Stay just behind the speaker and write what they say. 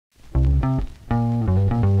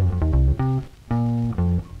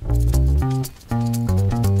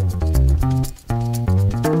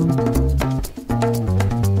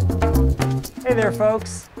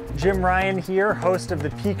folks, Jim Ryan here, host of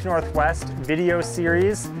the Peak Northwest video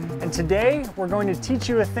series, and today we're going to teach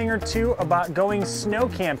you a thing or two about going snow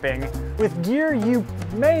camping with gear you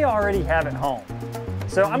may already have at home.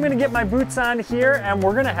 So I'm going to get my boots on here and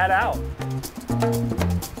we're going to head out.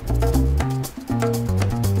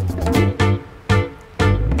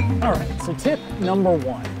 Alright, so tip number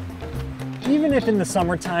one. Even if in the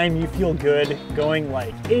summertime you feel good going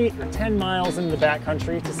like 8 or 10 miles into the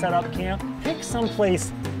backcountry to set up camp, pick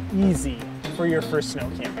someplace easy for your first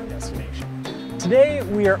snow camping destination. Today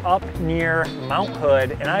we are up near Mount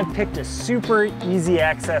Hood and I've picked a super easy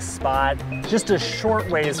access spot just a short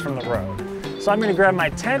ways from the road. So I'm going to grab my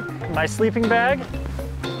tent, my sleeping bag,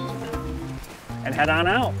 and head on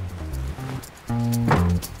out.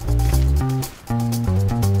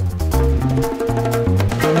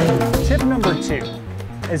 Tip number two,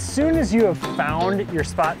 as soon as you have found your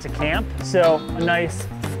spot to camp, so a nice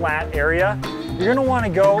flat area, you're gonna wanna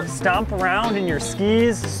go stomp around in your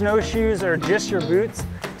skis, snowshoes, or just your boots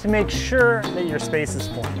to make sure that your space is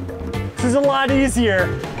full. This is a lot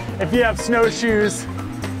easier if you have snowshoes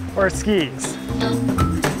or skis.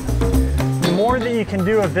 The more that you can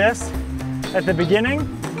do of this at the beginning,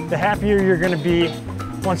 the happier you're gonna be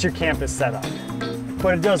once your camp is set up.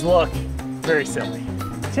 But it does look very silly.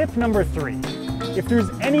 Tip number three, if there's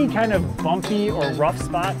any kind of bumpy or rough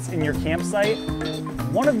spots in your campsite,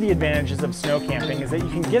 one of the advantages of snow camping is that you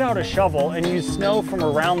can get out a shovel and use snow from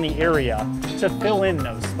around the area to fill in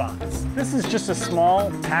those spots. This is just a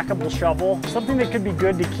small, packable shovel, something that could be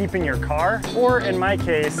good to keep in your car, or in my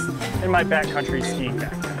case, in my backcountry skiing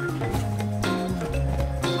backpack.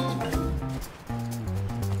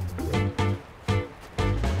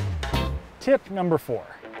 Tip number four.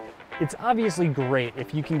 It's obviously great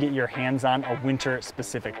if you can get your hands on a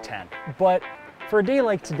winter-specific tent, but for a day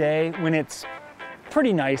like today, when it's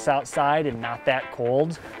pretty nice outside and not that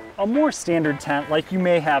cold, a more standard tent like you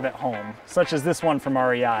may have at home, such as this one from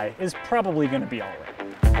REI, is probably going to be all right.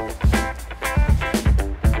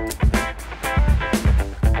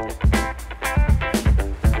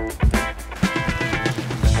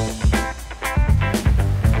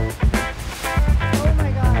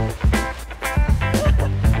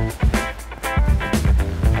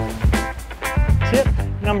 Tip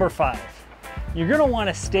number five, you're gonna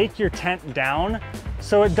wanna stake your tent down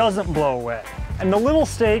so it doesn't blow away. And the little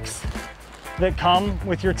stakes that come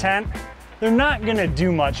with your tent, they're not gonna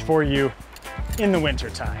do much for you in the winter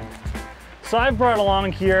time. So I've brought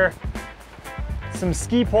along here some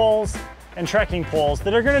ski poles and trekking poles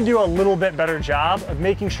that are gonna do a little bit better job of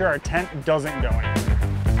making sure our tent doesn't go anywhere.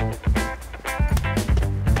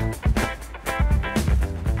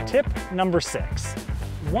 Tip number six.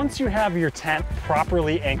 Once you have your tent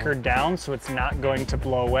properly anchored down so it's not going to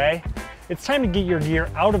blow away, it's time to get your gear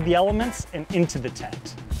out of the elements and into the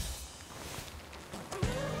tent.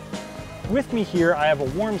 With me here, I have a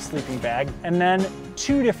warm sleeping bag and then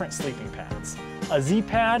two different sleeping pads, a Z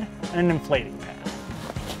pad and an inflating pad.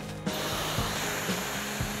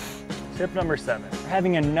 Tip number seven,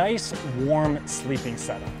 having a nice warm sleeping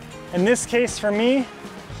setup. In this case for me,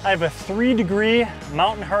 I have a 3-degree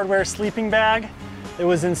Mountain Hardwear sleeping bag. It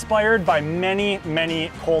was inspired by many, many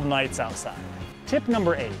cold nights outside. Tip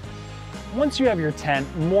number eight, once you have your tent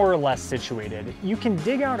more or less situated, you can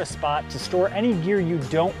dig out a spot to store any gear you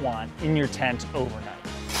don't want in your tent overnight.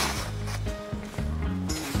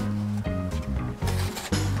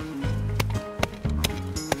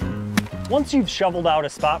 Once you've shoveled out a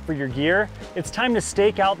spot for your gear, it's time to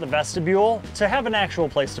stake out the vestibule to have an actual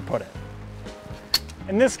place to put it.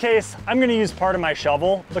 In this case, I'm going to use part of my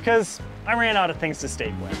shovel because I ran out of things to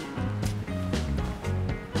stake with.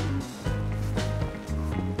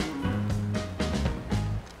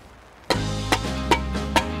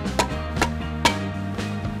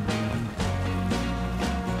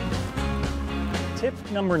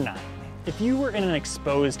 Tip number nine. If you were in an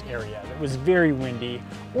exposed area that was very windy,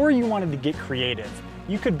 or you wanted to get creative,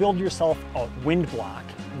 you could build yourself a wind block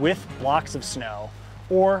with blocks of snow,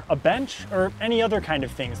 or a bench, or any other kind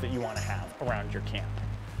of things that you want to have around your camp.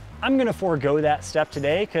 I'm gonna forego that step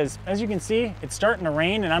today because, as you can see, it's starting to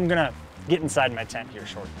rain and I'm gonna get inside my tent here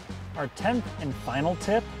shortly. Our 10th and final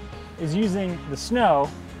tip is using the snow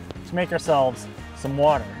to make ourselves some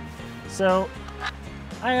water. So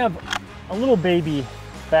I have a little baby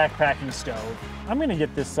backpacking stove. I'm gonna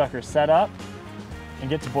get this sucker set up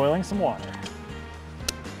and get to boiling some water.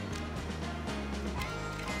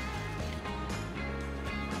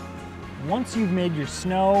 Once you've made your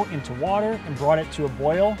snow into water and brought it to a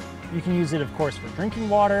boil, you can use it, of course, for drinking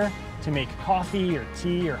water, to make coffee or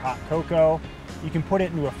tea or hot cocoa. You can put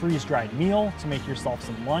it into a freeze-dried meal to make yourself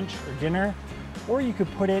some lunch or dinner, or you could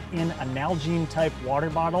put it in a Nalgene type water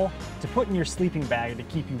bottle to put in your sleeping bag to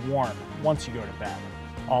keep you warm once you go to bed.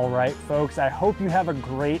 All right, folks, I hope you have a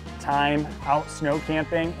great time out snow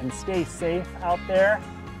camping and stay safe out there.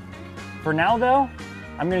 For now though,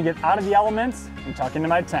 I'm gonna get out of the elements and tuck into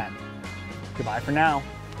my tent. Goodbye for now.